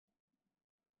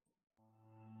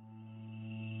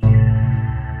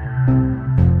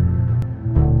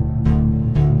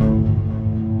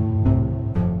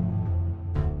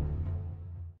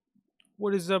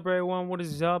What is up, everyone? What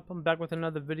is up? I'm back with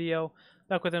another video,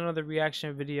 back with another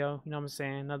reaction video. You know what I'm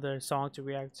saying? Another song to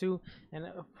react to. And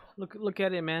look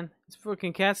at it, man. It's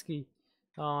freaking Caskey.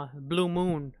 Blue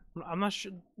Moon. I'm not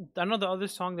sure. I know the other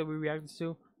song that we reacted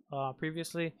to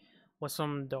previously was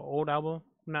from the old album.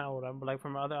 Not old album, but like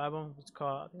from other album. It's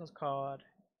called. I think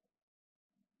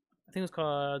it was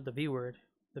called the V Word.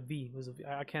 The V was.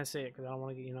 I can't say it because I don't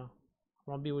want to get. I don't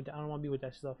want to be with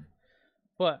that stuff.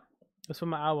 But it's from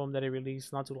my album that I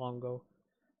released not too long ago,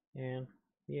 and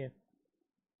yeah,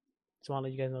 just want to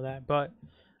let you guys know that. But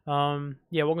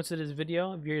yeah, welcome to this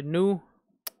video. If you're new,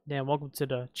 then welcome to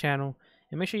the channel,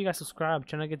 and make sure you guys subscribe.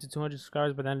 Trying to get to 200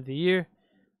 subscribers by the end of the year.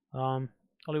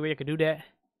 Only way I can do that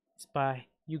is by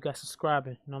you guys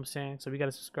subscribing. You know what I'm saying? So we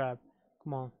gotta subscribe.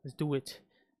 Come on, let's do it.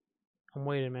 I'm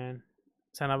waiting, man.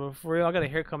 Sign up for real. I got a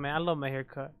haircut, man. I love my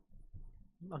haircut.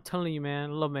 I'm telling you, man.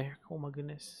 I love my haircut. Oh my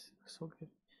goodness, so good.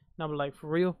 Now, but like for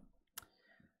real,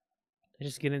 let's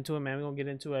just get into it, man. We're gonna get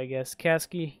into it, I guess.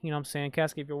 Caskey, you know what I'm saying?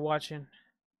 Caskey, if you're watching,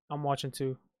 I'm watching too.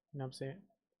 You know what I'm saying?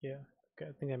 Yeah. Okay,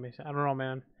 I think that makes sense. I don't know,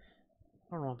 man.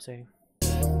 I don't know what I'm saying.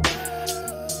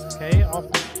 Okay, off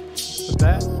with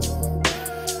that.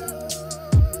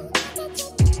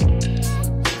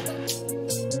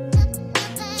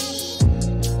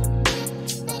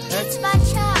 It's my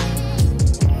child.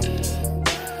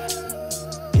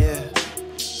 Yeah.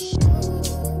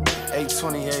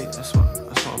 8/28. That's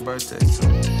my birthday too.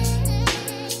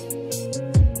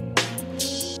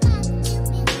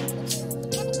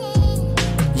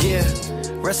 Yeah.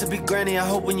 Recipe Granny. I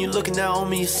hope when you're looking down on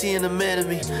me, you're seeing a man of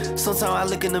me. Sometimes I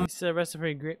look in the. He said, "Rest in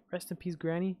peace,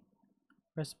 Granny.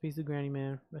 Rest in peace to Granny,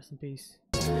 man. Rest in peace."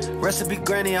 Recipe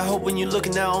Granny, I hope when you're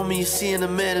looking down on me, you're seeing a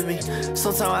man of me.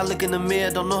 Sometimes I look in the mirror,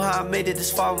 don't know how I made it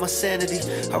this far with my sanity.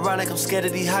 Ironic, I'm scared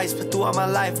of these heights, but throughout my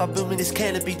life, I built me this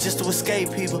canopy just to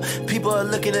escape people. People are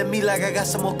looking at me like I got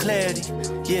some more clarity.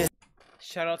 Yeah.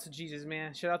 Shout out to Jesus,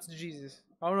 man. Shout out to Jesus.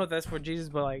 I don't know if that's for Jesus,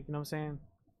 but like, you know what I'm saying?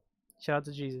 Shout out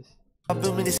to Jesus. I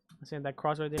built me this I'm saying that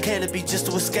cross right there. canopy just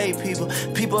to escape people.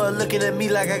 People are looking at me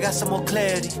like I got some more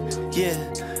clarity. Yeah.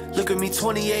 Look at me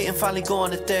 28 and finally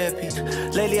going to therapy.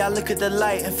 Lately I look at the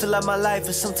light and feel like my life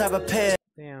is some type of pair.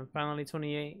 Damn, finally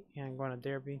 28 and going to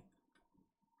therapy.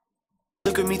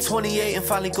 Look at me 28 and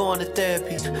finally going to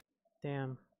therapy.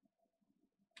 Damn.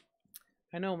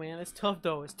 I know, man. It's tough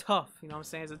though. It's tough. You know what I'm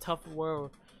saying? It's a tough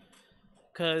world.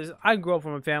 Cause I grew up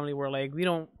from a family where like we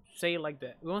don't say it like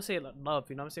that. We don't say love.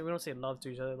 You know what I'm saying? We don't say love to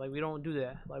each other. Like we don't do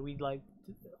that. Like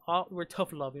we're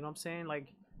tough love. You know what I'm saying?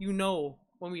 Like you know.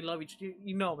 When we love each other,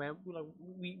 you know, man, you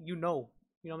know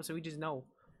what I'm saying, we just know,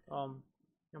 you know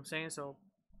what I'm saying. So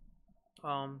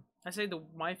I say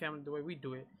my family, the way we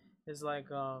do it is like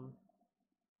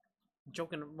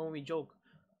joking. When we joke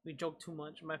too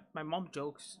much. My mom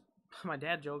jokes, my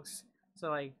dad jokes, so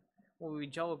like when we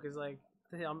joke is like,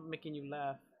 hey, I'm making you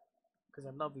laugh because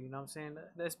I love you, you know what I'm saying.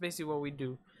 That's basically what we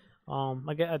do.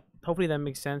 I get, hopefully that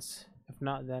makes sense. If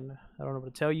not, then I don't know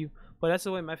what to tell you. But that's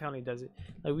the way my family does it.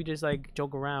 Like we just like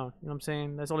joke around. You know what I'm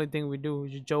saying? That's the only thing we do.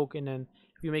 We just joke, and then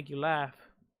if we make you laugh,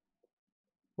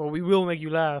 well, we will make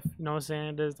you laugh. You know what I'm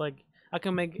saying? There's like I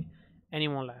can make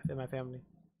anyone laugh in my family,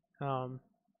 and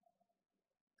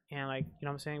like you know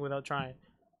what I'm saying, without trying.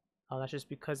 That's just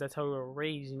because that's how we were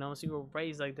raised. You know, so we were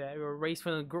raised like that. We were raised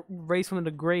from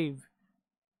the grave.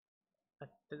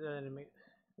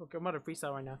 Okay, I'm about to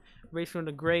freestyle right now. Raised from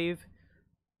the grave.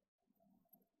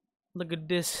 Look at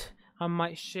this. I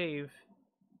might shave,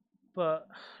 but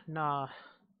nah,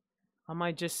 I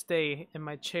might just stay in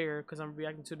my chair because I'm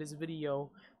reacting to this video,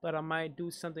 but I might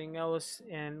do something else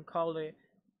and call it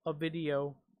a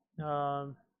video.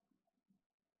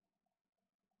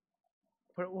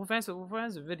 What fan's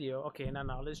a video? Okay,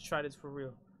 no, let's try this for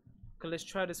real. Let's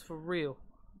try this for real.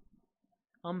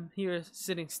 I'm here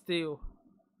sitting still,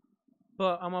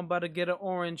 but I'm about to get an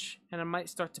orange and I might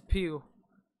start to peel.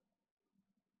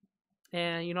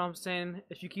 And you know what I'm saying?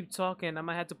 If you keep talking, I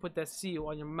might have to put that seal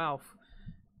on your mouth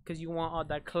because you want all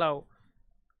that clout.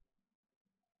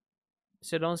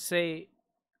 So don't say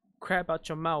crap out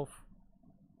your mouth.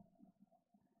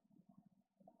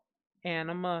 And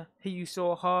I'm gonna hit you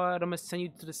so hard, I'm gonna send you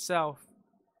to the south.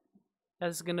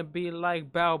 That's gonna be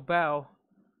like Bow Bow.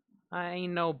 I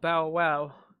ain't no Bow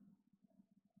Wow.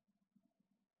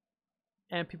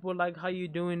 And people like, how you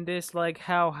doing this? Like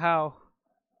how?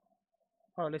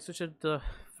 Oh, let's switch up the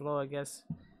flow, I guess.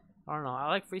 I don't know. I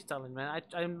like freestyling, man.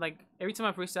 I'm like, every time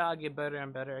I freestyle, I get better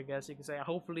and better, I guess you could say.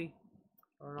 Hopefully.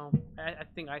 I don't know. I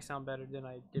think I sound better than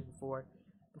I did before.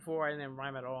 Before I didn't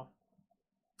rhyme at all.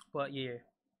 But yeah.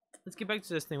 Let's get back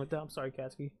to this thing with that. I'm sorry,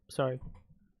 Caskey. Sorry.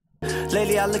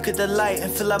 Lately I look at the light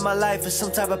and feel like my life is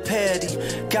some type of parody.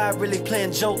 God really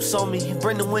playing jokes on me,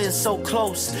 bring the wind so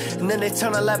close. And then they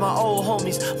turn out like my old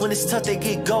homies. When it's tough they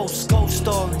get ghost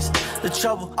stories. The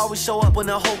trouble always show up when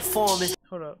the hope forming.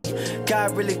 Hold up.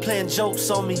 God really playing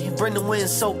jokes on me, bring the wind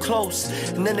so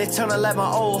close. And then they turn out like my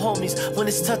old homies. When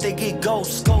it's tough they get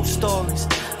ghost stories.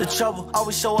 The trouble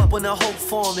always show up when the hope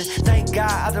forming. Thank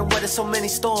God I done weathered so many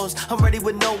storms, I'm ready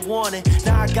with no warning.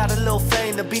 Now I got a little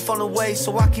fame, the beef on the way,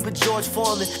 so I keep it George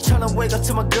Foreman. Tryna wake up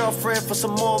to my girlfriend for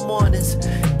some more mornings.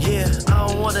 Yeah, I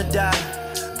don't wanna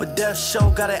die, but death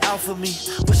sure got it out for me.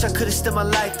 Wish I could've spent my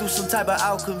life through some type of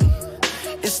alchemy.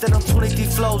 Instead I'm 23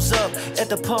 flows up at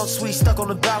the pump suite, stuck on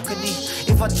the balcony.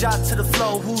 If I drop to the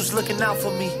floor, who's looking out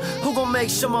for me? Who gon' make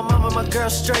sure my mama and my girl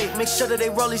straight? Make sure that they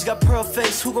rollies got pearl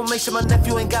face. Who gon' make sure my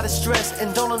nephew ain't got a stress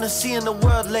and don't wanna see in the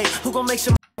world late? Who gon' make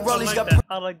sure my rollies got pearl?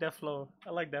 I like that flow.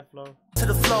 I like that flow. To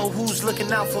the flow, who's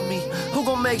looking out for me? Who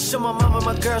gon' make sure my mama and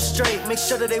my girl straight? Make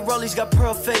sure that they rollies got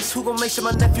pearl face. Who gon' make sure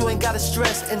my nephew ain't got a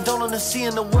stress and don't wanna see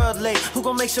in the world late? Who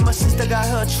gon' make sure my sister got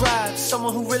her tribe?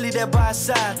 Someone who really there by her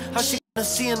side. How she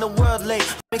see in the world late?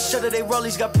 Make sure that they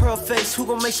rollies got pearl face. Who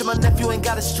gon' make sure my nephew ain't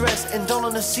got a stress and don't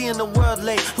wanna see in the world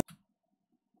late?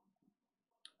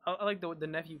 I like the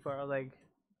nephew part. I like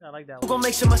that Who one. gon'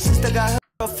 make sure my sister got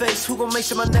her face? Who gon' make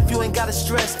sure my nephew ain't got a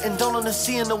stress and don't wanna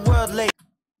see in the world late?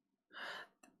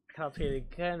 I'll play it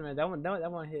again, man. That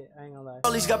one hit. I ain't gonna lie.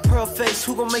 Rollies got pearl face.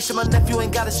 Who gon' make sure my nephew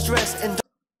ain't got a stress and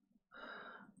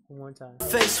One more time.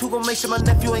 face? Who gon' make sure my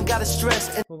nephew ain't got a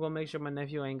stress and Who gonna make sure my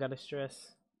nephew ain't got a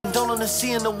stress? don't wanna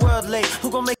see in the world late?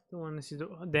 Who gon' make Don't wanna see.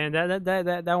 Damn,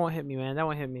 that one hit me, man. That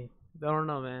one hit me. I don't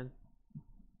know, man.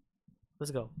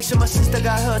 Let's go. sure my sister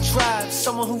got her tribe?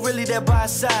 Someone who really there by her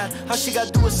side. All she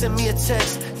gotta do is send me a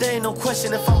text. There ain't no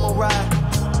question if I'm alright.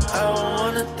 I don't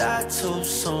wanna die too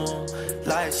soon.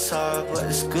 Life's hard, but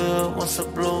it's good once a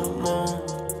blue moon.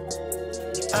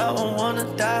 I don't wanna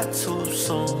die too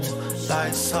soon.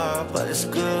 Life's hard, but it's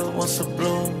good once a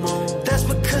blue moon. That's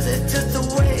because it's just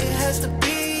the way it has to be.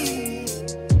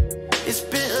 It's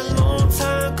been a long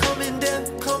time coming,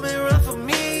 death coming around for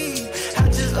me. I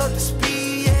just up the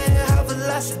speed, yeah, high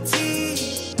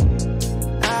velocity.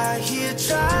 I hear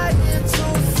trying to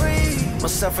free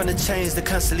myself from the chains that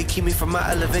constantly keep me from my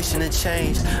elevation and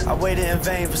change. I waited in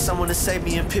vain for someone to save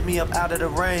me and pick me up out of the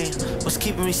rain. What's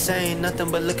keeping me sane?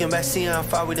 Nothing but looking back, seeing how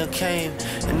far we done came.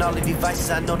 And all the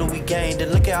devices I know that we gained.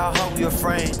 And look at how hard we were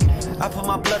framed. I put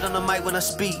my blood on the mic when I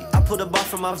speak. I put a bar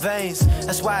from my veins.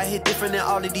 That's why I hit different than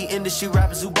all of the industry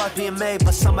rappers who bought being made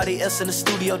by somebody else in the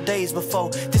studio days before.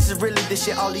 This is really the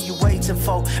shit all of you waiting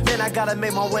for. Man, I gotta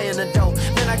make my way in the dough.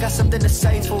 Man, I got something to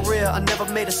say for real. I never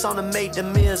made a song that made the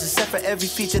meals, except for every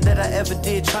feature that I ever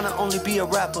did, trying to only be a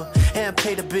rapper and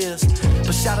pay the bills.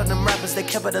 But shout out them rappers, they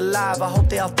kept it alive. I hope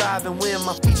they all thrive and win.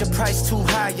 My feature price too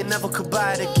high, you never could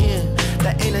buy it again.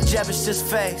 That ain't a jab, it's just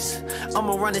facts.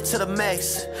 I'ma run it to the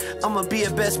max. I'ma be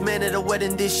a best man at a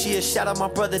wedding this year. Shout out my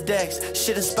brother Dex.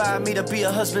 Shit inspired me to be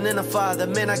a husband and a father.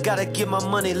 Man, I gotta get my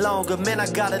money longer. Man, I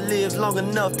gotta live long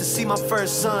enough to see my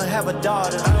first son have a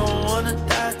daughter. I don't wanna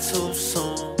die too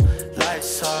soon.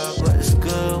 Life's hard, but it's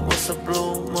good once a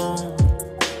blue moon.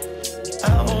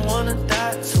 I don't wanna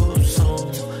die too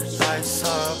soon. Life's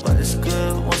hard, but it's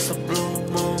good once a blue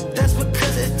moon. That's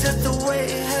because it's just the way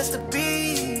it has to be.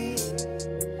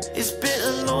 It's been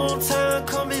a long time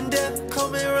coming, death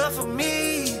coming around for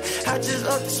me. I just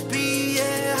up the speed,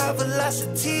 yeah, high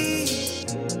velocity.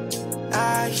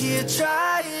 I hear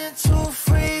trying to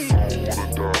free. I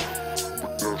don't wanna die,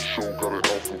 but death sure got it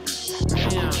out for me. Wish I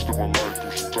could've spent my life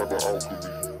through some type of alchemy.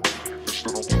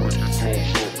 Instead I'm 20 close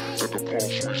up at the palm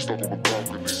suite, stuck on the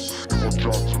balcony. If I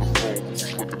drop to the phone,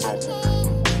 who's looking out for me?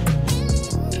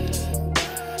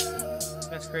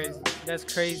 That's crazy. That's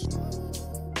crazy.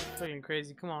 Fucking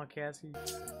crazy. Come on, Caskey.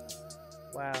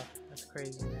 Wow, that's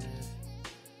crazy, man.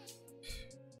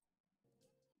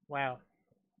 Wow,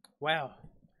 wow.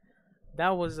 That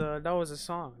was a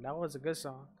song. That was a good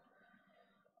song.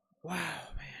 Wow,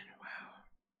 man.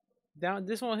 Wow.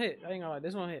 This one hit. I ain't gonna lie.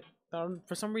 This one hit.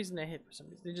 For some reason, it hit. For some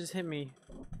reason, it just hit me.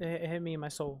 It hit me in my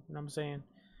soul. You know what I'm saying?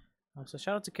 So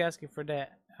shout out to Caskey for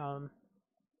that.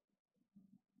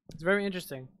 It's very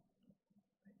interesting.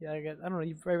 Yeah, I don't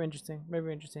know. Very interesting.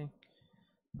 Very interesting.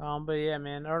 But yeah,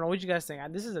 man. I don't know what you guys think.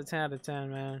 This is a 10 out of 10,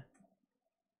 man.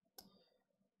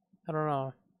 I don't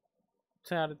know.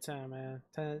 10 out of 10, man.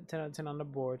 10 out of 10 on the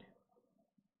board.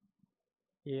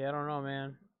 Yeah, I don't know,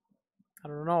 man. I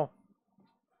don't know.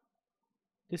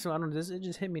 This one, I don't know. It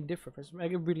just hit me different. I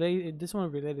can relate. This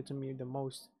one related to me the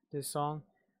most. This song.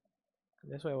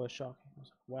 That's why it was shocking. I was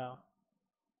like, wow.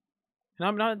 And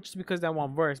I'm not just because that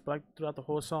one verse, but like throughout the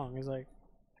whole song, it's like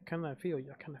kind of feel you. You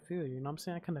know what I'm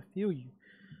saying? I kind of feel you.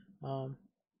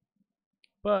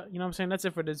 But you know what I'm saying? That's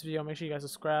it for this video. Make sure you guys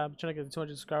subscribe. I'm trying to get to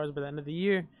 200 subscribers by the end of the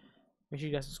year. Make sure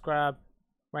you guys subscribe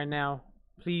right now,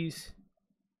 please.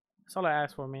 That's all I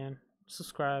ask for, man.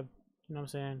 Subscribe. You know what I'm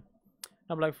saying?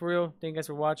 I'm like, for real. Thank you guys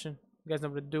for watching. You guys know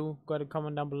what to do. Go ahead and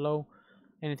comment down below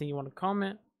anything you want to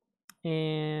comment,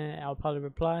 and I'll probably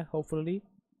reply, hopefully.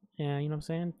 And you know what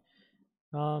I'm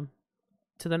saying?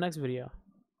 To the next video.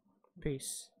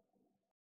 Peace.